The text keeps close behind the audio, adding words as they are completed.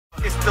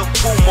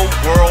Puma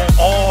world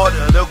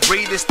order, the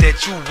greatest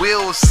that you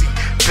will see.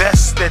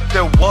 Best that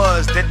there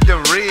was, that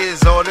there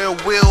is, or there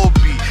will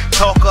be.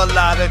 Talk a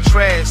lot of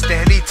trash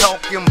that he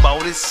talking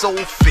about is so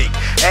fake.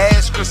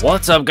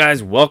 What's up,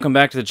 guys? Welcome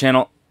back to the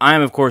channel. I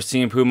am, of course,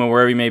 CM Puma,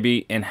 wherever you may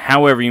be and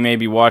however you may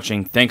be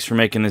watching. Thanks for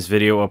making this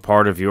video a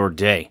part of your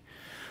day.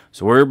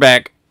 So we're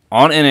back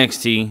on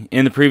NXT.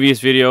 In the previous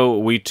video,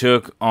 we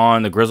took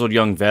on the Grizzled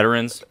Young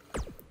Veterans.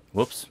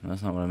 Whoops,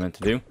 that's not what I meant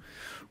to do.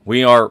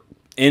 We are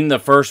in the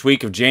first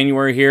week of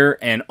January here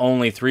and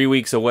only 3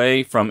 weeks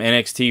away from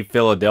NXT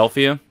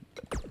Philadelphia.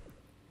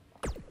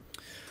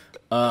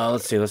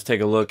 Let's see. Let's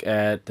take a look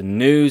at the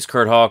news.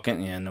 Kurt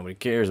Hawkins. Yeah, nobody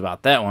cares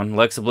about that one.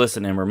 Alexa Bliss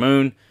and Ember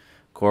Moon.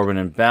 Corbin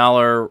and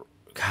Balor.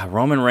 God,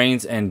 Roman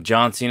Reigns and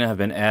John Cena have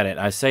been at it.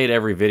 I say it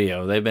every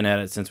video. They've been at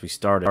it since we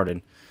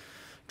started.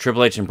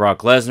 Triple H and Brock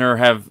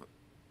Lesnar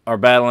are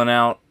battling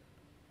out.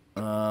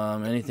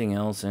 Anything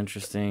else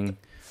interesting?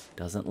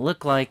 Doesn't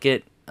look like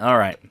it. All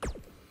right.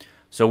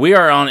 So we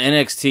are on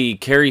NXT.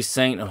 Kairi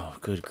Sane. Oh,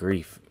 good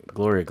grief.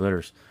 Gloria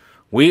Glitters.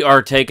 We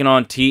are taking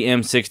on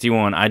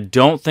TM61. I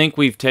don't think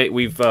we've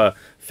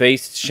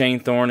faced Shane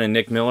Thorne and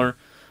Nick Miller,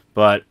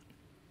 but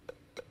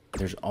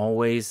there's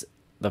always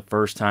the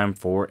first time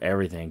for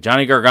everything.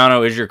 Johnny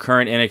Gargano is your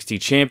current NXT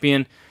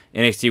champion.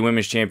 NXT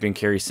Women's Champion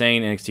Kairi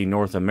Sane. NXT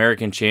North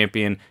American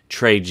Champion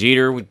Trey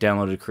Jeter. We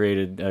downloaded,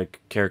 created a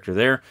character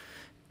there.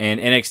 And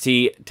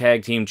NXT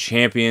Tag Team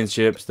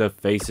Championships, the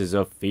Faces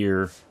of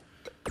Fear.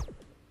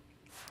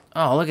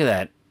 Oh, look at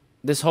that.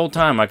 This whole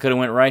time I could have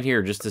went right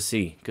here just to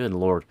see. Good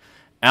Lord.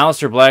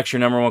 Aleister Black's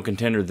your #1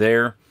 contender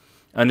there.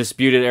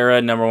 Undisputed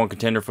Era, #1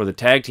 contender for the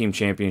Tag Team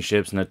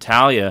Championships.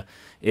 Natalya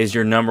is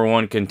your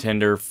 #1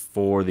 contender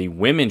for the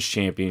Women's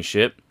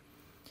Championship.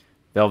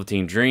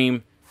 Velveteen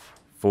Dream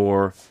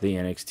for the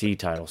NXT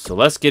title. So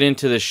let's get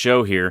into the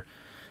show here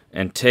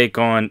and take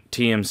on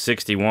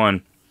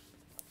TM61.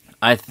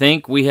 I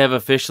think we have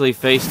officially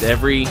faced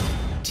every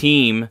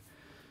team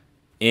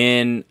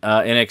in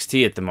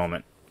NXT at the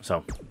moment.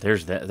 So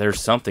there's that.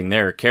 There's something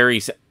there.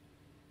 Kairi.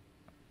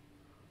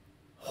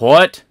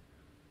 What?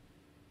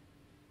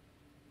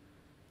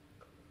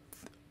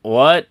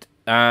 What?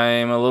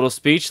 I'm a little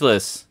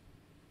speechless.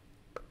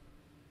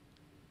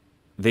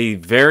 The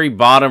very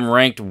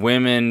bottom-ranked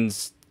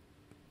women's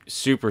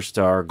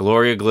superstar,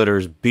 Gloria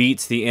Glitters,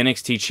 beats the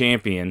NXT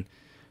champion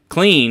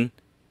clean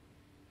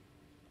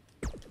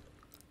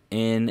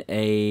in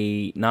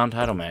a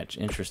non-title match.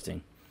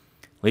 Interesting.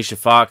 Alicia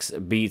Fox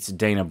beats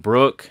Dana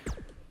Brooke.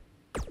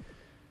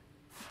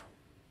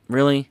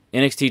 Really?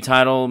 NXT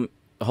title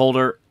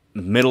holder,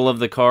 middle of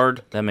the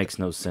card? That makes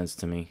no sense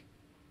to me.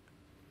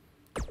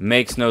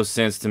 Makes no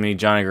sense to me.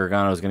 Johnny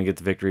Gargano is going to get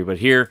the victory. But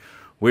here,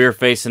 we're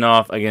facing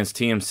off against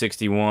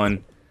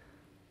TM61.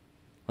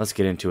 Let's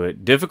get into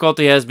it.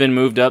 Difficulty has been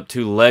moved up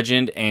to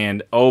Legend,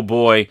 and oh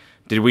boy,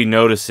 did we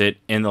notice it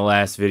in the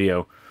last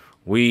video.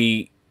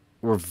 We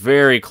were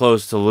very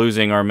close to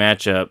losing our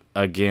matchup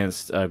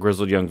against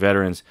Grizzled Young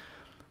Veterans,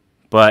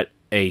 but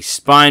a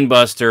spine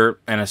buster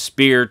and a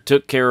spear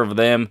took care of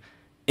them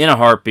in a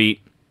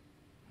heartbeat.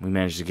 We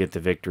managed to get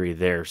the victory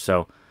there.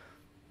 So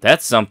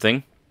that's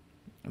something.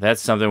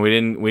 That's something we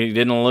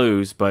didn't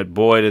lose, but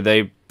boy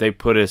did they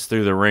put us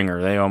through the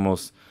ringer. They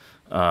almost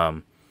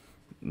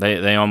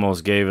they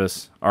almost gave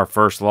us our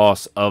first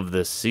loss of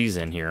this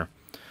season here.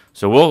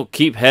 So we'll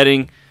keep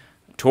heading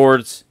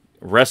towards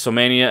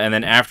WrestleMania, and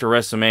then after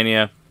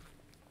WrestleMania,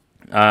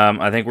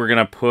 I think we're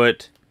gonna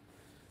put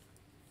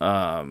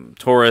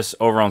Taurus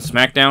over on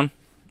SmackDown,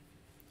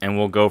 and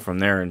we'll go from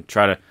there and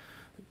try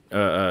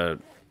to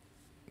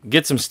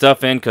get some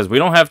stuff in, because we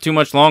don't have too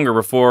much longer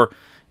before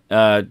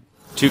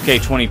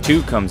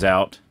 2K22 comes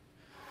out.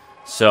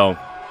 So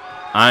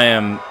I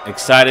am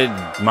excited.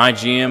 My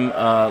GM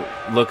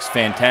looks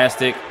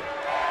fantastic.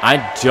 I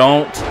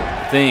don't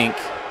think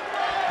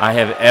I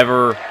have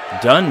ever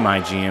done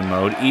my GM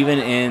mode, even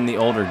in the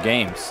older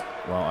games.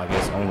 Well, I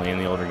guess only in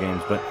the older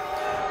games, but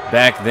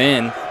back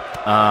then,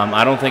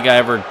 I don't think I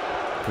ever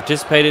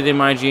participated in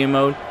my GM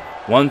mode.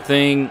 One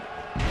thing,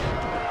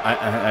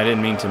 I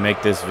didn't mean to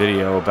make this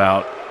video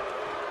about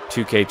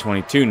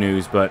 2K22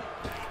 news, but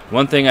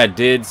one thing I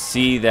did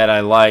see that I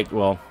liked,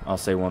 well, I'll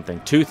say one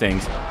thing, two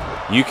things.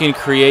 You can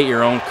create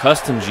your own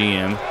custom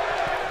GM.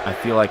 I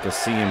feel like a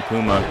CM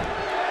Puma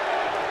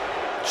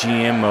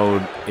GM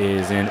mode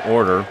is in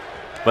order.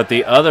 But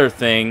the other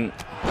thing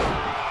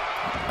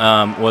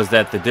was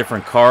that the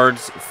different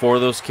cards for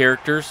those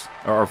characters,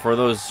 or for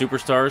those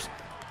superstars,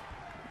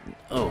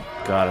 oh,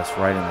 got us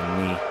right in the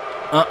knee.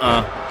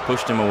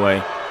 Pushed him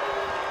away.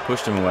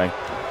 Pushed him away.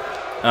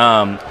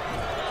 Oh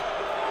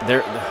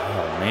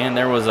man,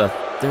 there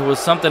was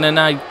something and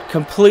I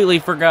completely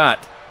forgot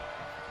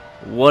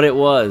what it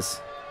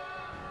was.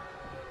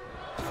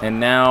 And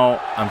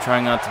now I'm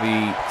trying not to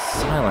be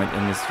silent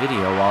in this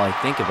video while I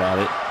think about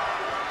it.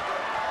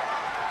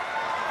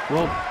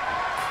 Well,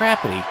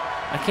 crappity.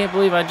 I can't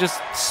believe I just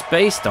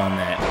spaced on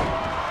that.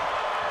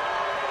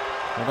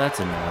 Well, that's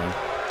annoying.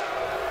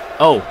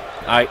 Oh,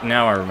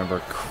 now I remember.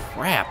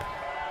 Crap.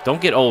 Don't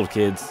get old,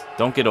 kids.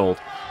 Don't get old.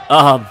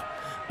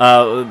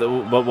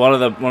 But one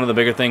of the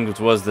bigger things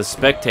was the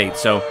spectate.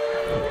 So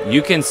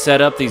you can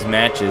set up these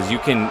matches. You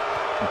can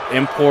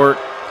import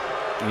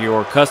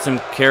your custom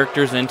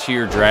characters into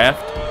your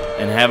draft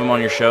and have them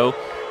on your show.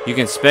 You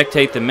can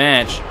spectate the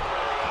match.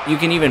 You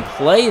can even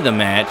play the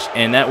match,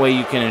 and that way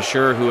you can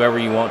ensure whoever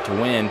you want to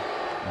win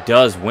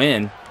does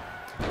win.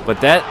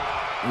 But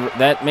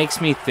that makes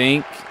me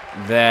think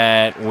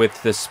that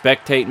with the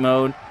spectate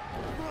mode,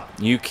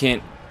 you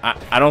can.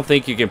 I don't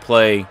think you can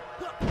play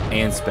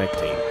and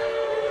spectate.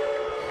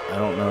 I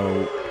don't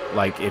know,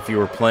 like if you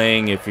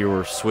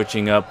were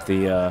switching up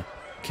the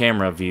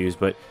camera views,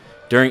 but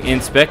in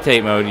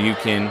spectate mode, you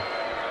can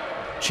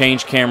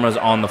change cameras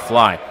on the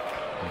fly.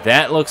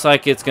 That looks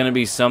like it's going to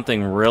be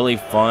something really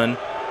fun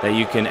that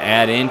you can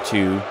add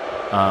into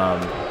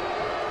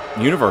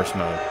universe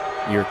mode,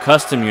 your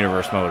custom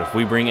universe mode. If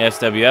we bring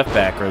SWF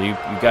back, or you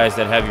guys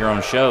that have your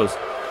own shows,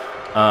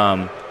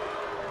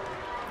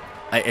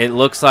 it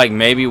looks like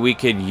maybe we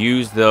could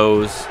use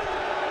those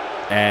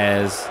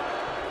as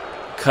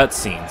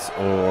cutscenes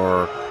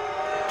or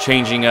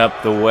changing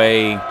up the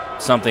way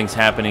something's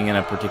happening in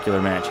a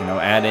particular match. You know,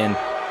 add in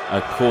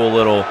a cool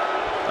little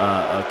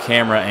a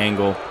camera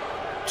angle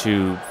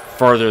to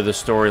further the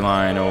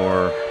storyline,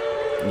 or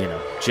you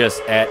know,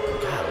 just at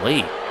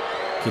golly,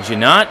 could you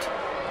not?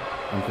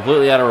 I'm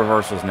completely out of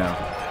reversals now,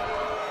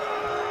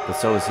 but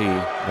so is he.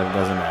 But it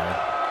doesn't matter.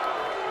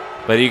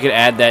 But you could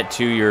add that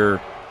to your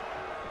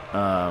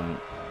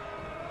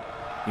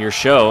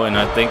show, and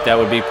I think that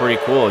would be pretty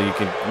cool. You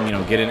could, you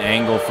know, get an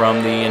angle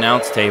from the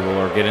announce table,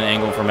 or get an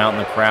angle from out in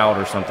the crowd,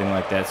 or something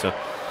like that. So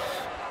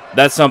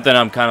that's something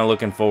I'm kind of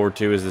looking forward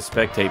to, is the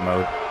spectate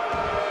mode.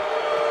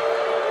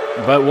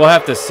 But we'll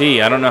have to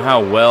see. I don't know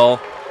how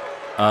well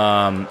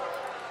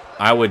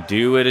I would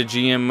do at a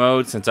GM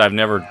mode, since I've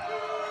never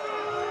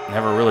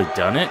really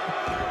done it.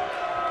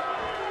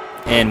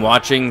 And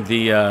watching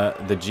the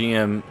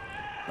GM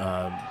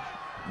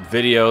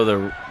video,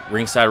 the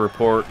ringside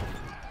report,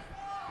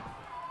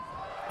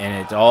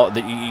 and it's all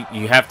that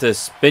you have to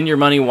spend your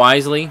money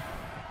wisely.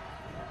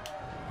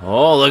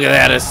 Oh, look at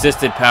that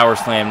assisted power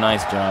slam!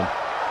 Nice job.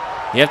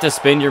 You have to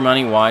spend your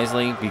money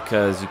wisely,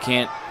 because you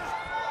can't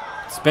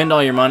spend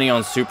all your money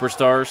on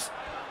superstars,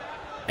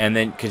 and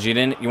then because you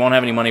won't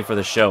have any money for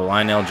the show.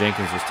 Lionel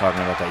Jenkins was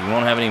talking about that. You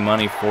won't have any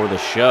money for the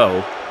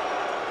show,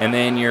 and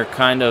then you're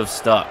kind of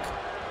stuck.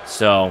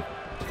 So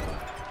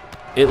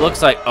it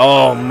looks like,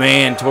 oh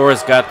man,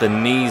 Taurus got the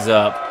knees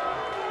up.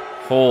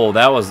 Oh,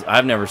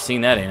 I've never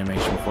seen that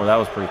animation before. That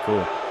was pretty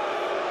cool.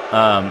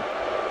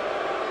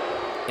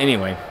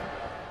 Anyway,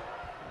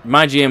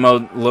 my GM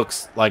mode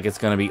looks like it's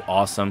going to be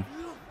awesome.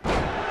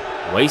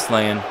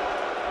 Wasteland.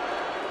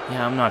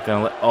 Yeah, I'm not going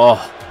to let...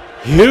 Oh,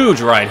 huge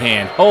right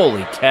hand.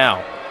 Holy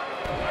cow.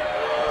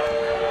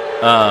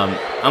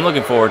 I'm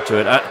looking forward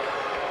to it.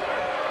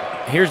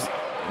 Here's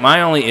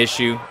my only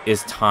issue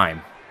is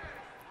time.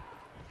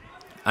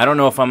 I don't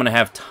know if I'm going to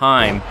have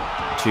time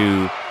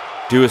to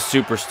do a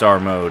superstar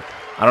mode.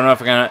 I don't know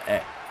if I'm going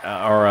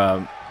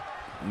to...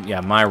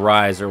 yeah, My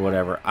Rise or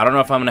whatever. I don't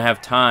know if I'm going to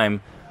have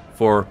time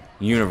for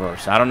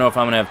Universe. I don't know if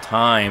I'm going to have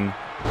time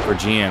for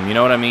GM. You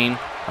know what I mean?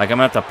 Like, I'm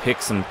going to have to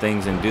pick some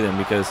things and do them,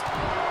 because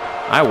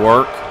I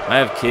work. I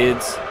have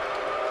kids.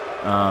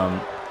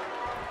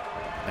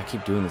 I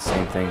keep doing the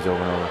same things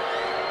over and over.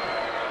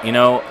 You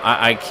know,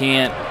 I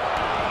can't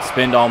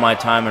spend all my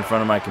time in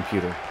front of my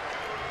computer.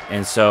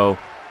 And so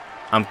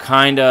I'm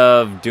kind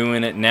of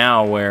doing it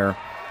now where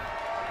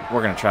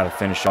we're going to try to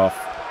finish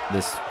off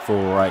this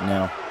fool right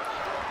now,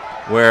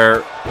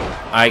 where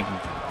I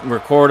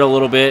record a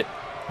little bit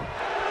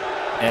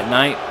at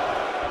night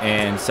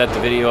and set the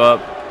video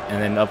up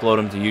and then upload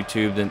them to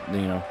YouTube. Then,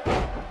 you know,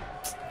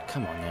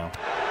 come on now.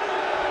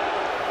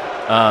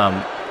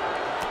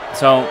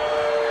 So,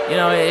 you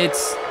know,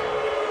 it's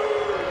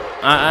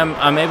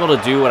I'm able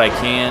to do what I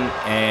can,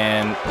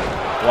 and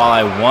while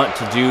I want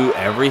to do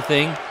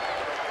everything,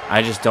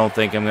 I just don't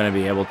think I'm going to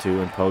be able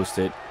to and post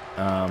it,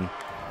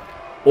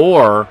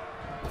 or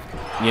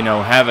you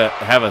know, have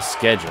a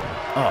schedule.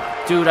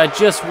 Oh, dude, I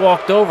just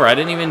walked over. I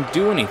didn't even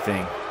do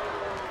anything.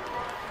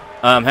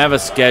 Have a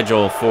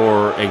schedule,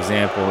 for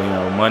example, you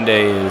know,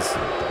 Monday is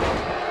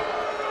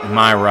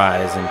My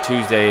Rise, and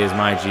Tuesday is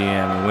My GM,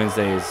 and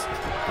Wednesday is,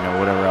 you know,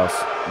 whatever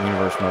else,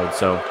 Universe mode.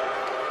 So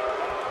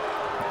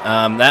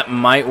that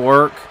might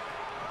work,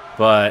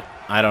 but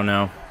I don't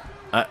know.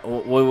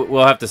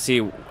 We'll have to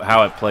see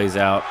how it plays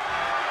out.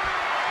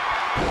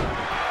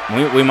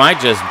 We might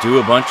just do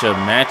a bunch of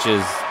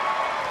matches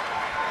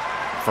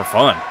for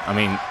fun. I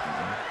mean,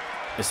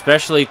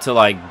 especially to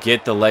like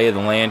get the lay of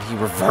the land. He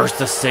reversed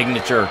the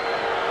signature.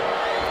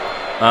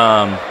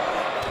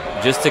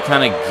 Just to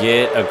kind of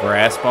get a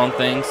grasp on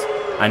things.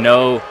 I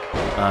know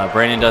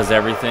Brandon Does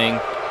Everything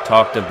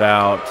talked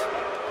about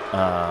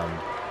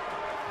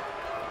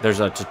there's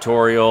a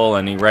tutorial,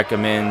 and he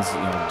recommends, you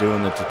know,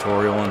 doing the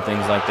tutorial and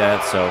things like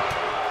that. So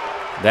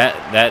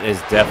that is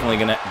definitely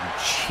gonna...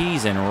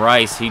 Cheese and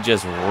rice, he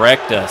just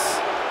wrecked us.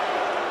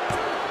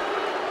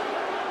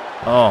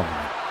 Oh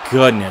my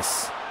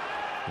goodness.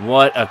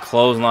 What a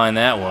clothesline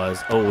that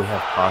was. Oh, we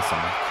have Possum.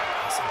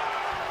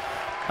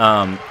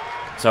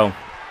 So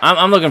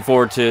I'm looking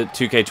forward to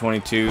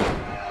 2K22.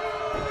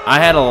 I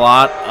had a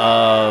lot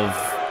of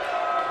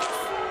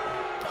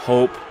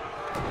hope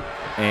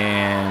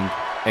and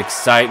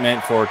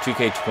excitement for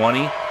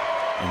 2K20,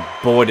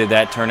 and boy, did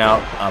that turn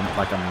out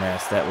like a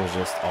mess. That was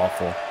just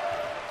awful.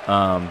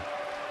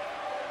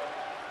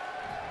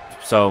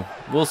 So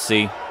we'll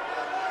see.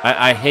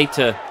 I hate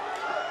to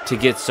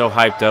get so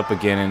hyped up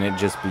again and it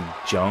just be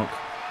junk,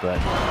 but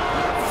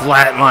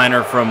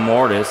flatliner from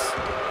Mortis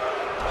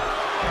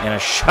and a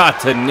shot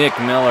to Nick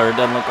Miller. It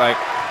doesn't look like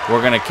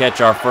we're gonna catch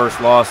our first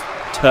loss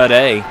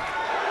today.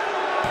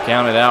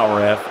 Count it out,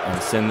 ref,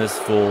 and send this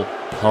fool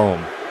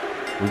home.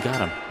 We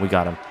got him. We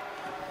got him.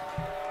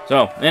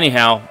 So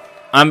anyhow,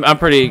 I'm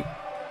pretty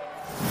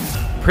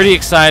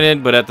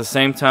excited, but at the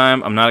same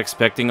time, I'm not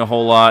expecting a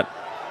whole lot.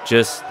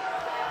 Just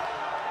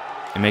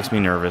it makes me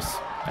nervous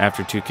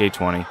after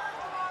 2K20.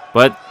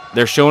 But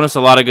they're showing us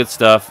a lot of good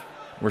stuff.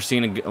 We're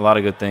seeing a lot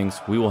of good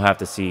things. We will have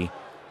to see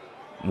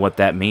what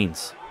that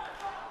means.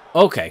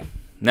 Okay,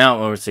 now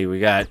let's see. We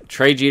got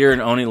Trey Jeter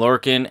and Oni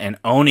Lorcan, and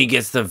Oni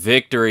gets the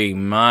victory.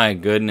 My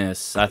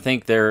goodness, I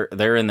think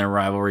they're in their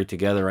rivalry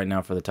together right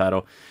now for the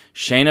title.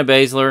 Shayna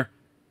Baszler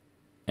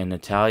and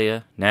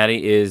Natalia.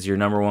 Natty is your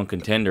 #1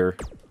 contender.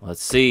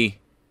 Let's see.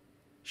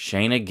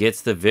 Shayna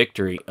gets the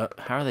victory.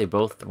 How are they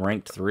both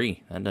ranked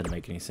 3? That doesn't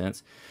make any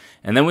sense.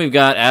 And then we've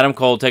got Adam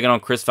Cole taking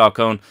on Chris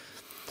Falcone.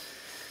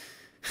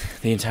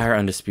 The entire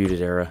Undisputed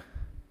Era.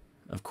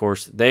 Of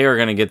course, they are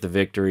going to get the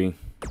victory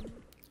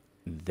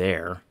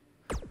there.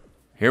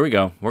 Here we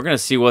go. We're going to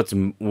see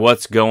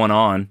what's going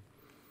on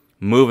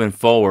moving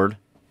forward,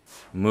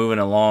 moving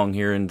along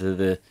here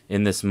into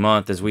in this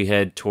month as we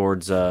head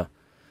towards Takeover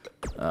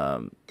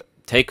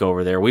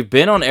there. We've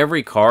been on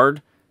every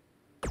card,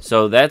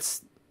 so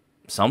that's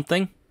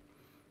something.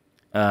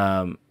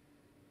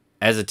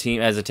 As a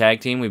team, as a tag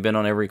team, we've been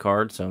on every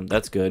card, so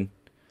that's good.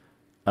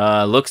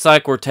 Looks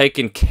like we're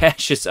taking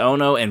Cassius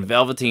Ohno and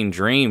Velveteen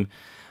Dream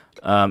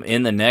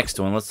in the next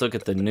one. Let's look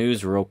at the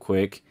news real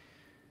quick.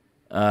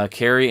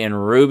 Kerry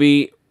and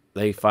Ruby,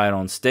 they fight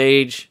on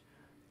stage.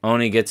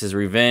 Oni gets his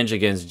revenge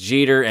against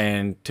Jeter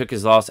and took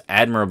his loss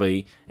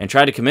admirably and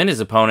tried to commend his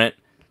opponent.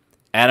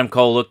 Adam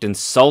Cole looked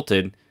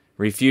insulted,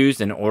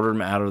 refused, and ordered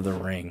him out of the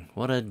ring.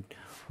 What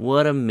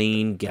a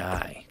mean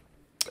guy.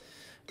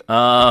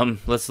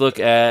 Let's look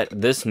at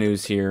this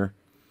news here.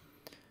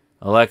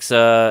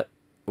 Alexa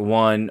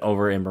won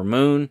over Ember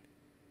Moon.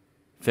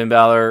 Finn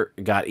Balor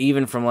got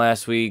even from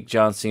last week.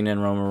 John Cena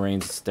and Roman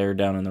Reigns stared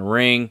down in the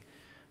ring.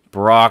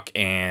 Brock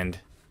and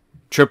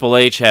Triple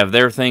H have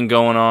their thing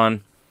going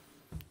on.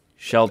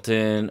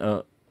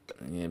 Shelton,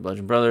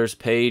 Bludgeon Brothers,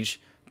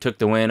 Paige took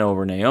the win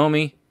over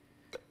Naomi.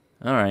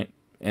 All right.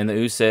 And the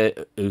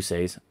Usos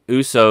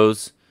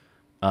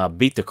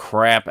beat the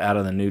crap out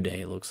of the New Day,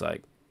 it looks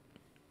like.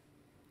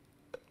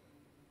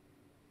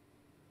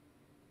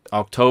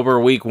 October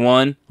week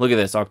 1. Look at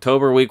this.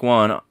 October week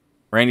 1.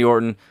 Randy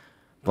Orton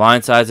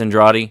blindsides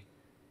Andrade.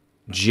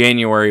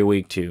 January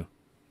week 2.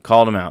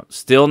 Called him out.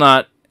 Still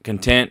not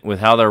content with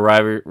how their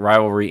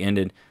rivalry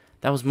ended.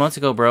 That was months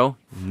ago, bro.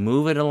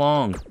 Move it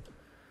along.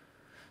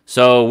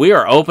 So we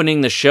are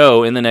opening the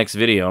show in the next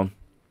video.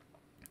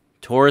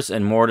 Taurus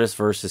and Mortis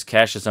versus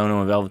Cassius Ohno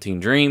and Velveteen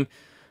Dream.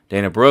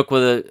 Dana Brooke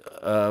with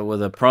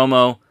a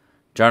promo.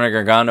 Johnny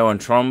Gargano and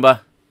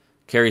Tromba.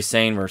 Kairi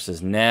Sane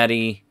versus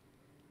Natty.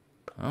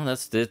 Oh,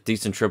 that's a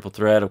decent triple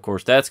threat. Of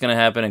course, that's going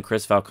to happen. And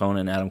Chris Falcone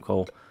and Adam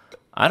Cole.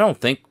 I don't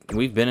think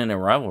we've been in a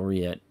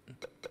rivalry yet.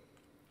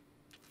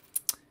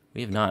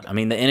 We have not. I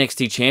mean, the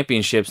NXT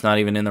Championship's not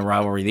even in the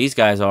rivalry. These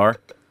guys are.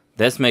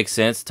 This makes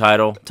sense.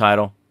 Title.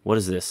 What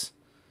is this?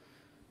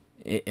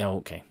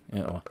 Okay.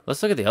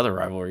 Let's look at the other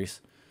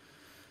rivalries.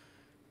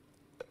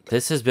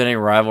 This has been a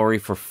rivalry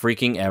for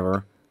freaking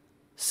ever.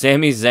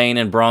 Sami Zayn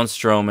and Braun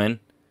Strowman.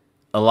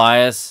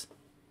 Elias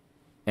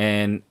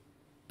and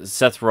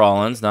Seth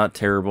Rollins, not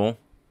terrible.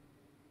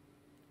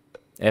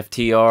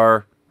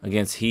 FTR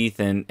against Heath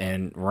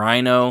and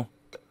Rhino.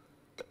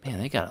 Man,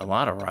 they got a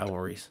lot of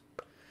rivalries.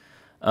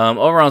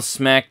 Over on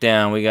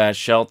SmackDown, we got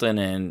Shelton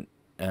and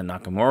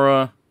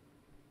Nakamura.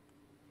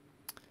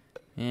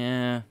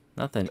 Yeah,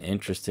 nothing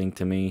interesting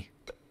to me.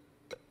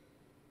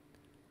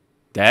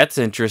 That's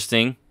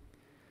interesting.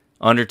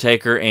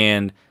 Undertaker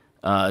and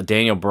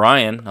Daniel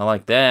Bryan. I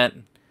like that.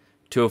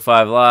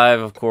 205 Live,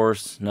 of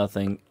course.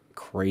 Nothing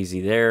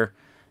crazy there.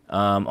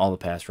 All the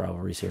past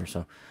rivalries here.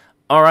 So,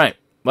 all right.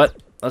 But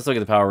let's look at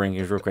the power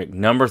rankings real quick.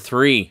 Number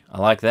 3.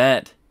 I like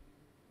that.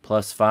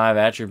 +5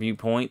 attribute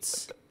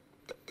points.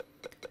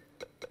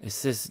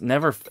 It's just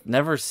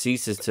never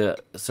ceases to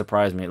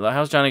surprise me.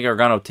 How's Johnny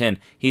Gargano 10?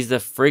 He's the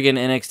friggin'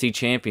 NXT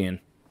champion.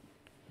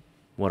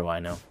 What do I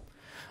know?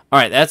 All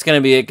right, that's going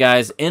to be it,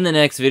 guys. In the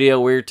next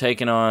video, we're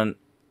taking on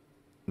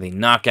the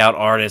knockout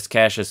artist,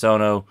 Cassius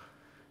Ohno,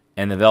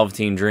 and the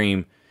Velveteen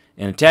Dream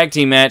in a tag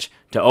team match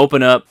to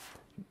open up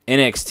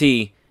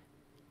NXT.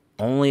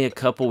 Only a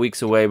couple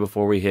weeks away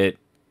before we hit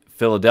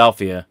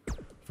Philadelphia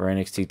for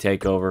NXT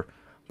TakeOver.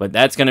 But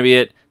that's going to be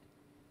it.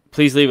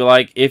 Please leave a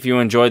like if you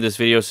enjoyed this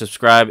video.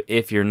 Subscribe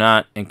if you're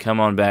not. And come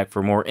on back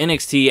for more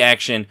NXT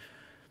action.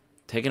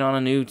 Taking on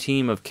a new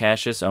team of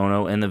Cassius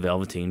Ohno and the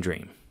Velveteen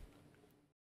Dream.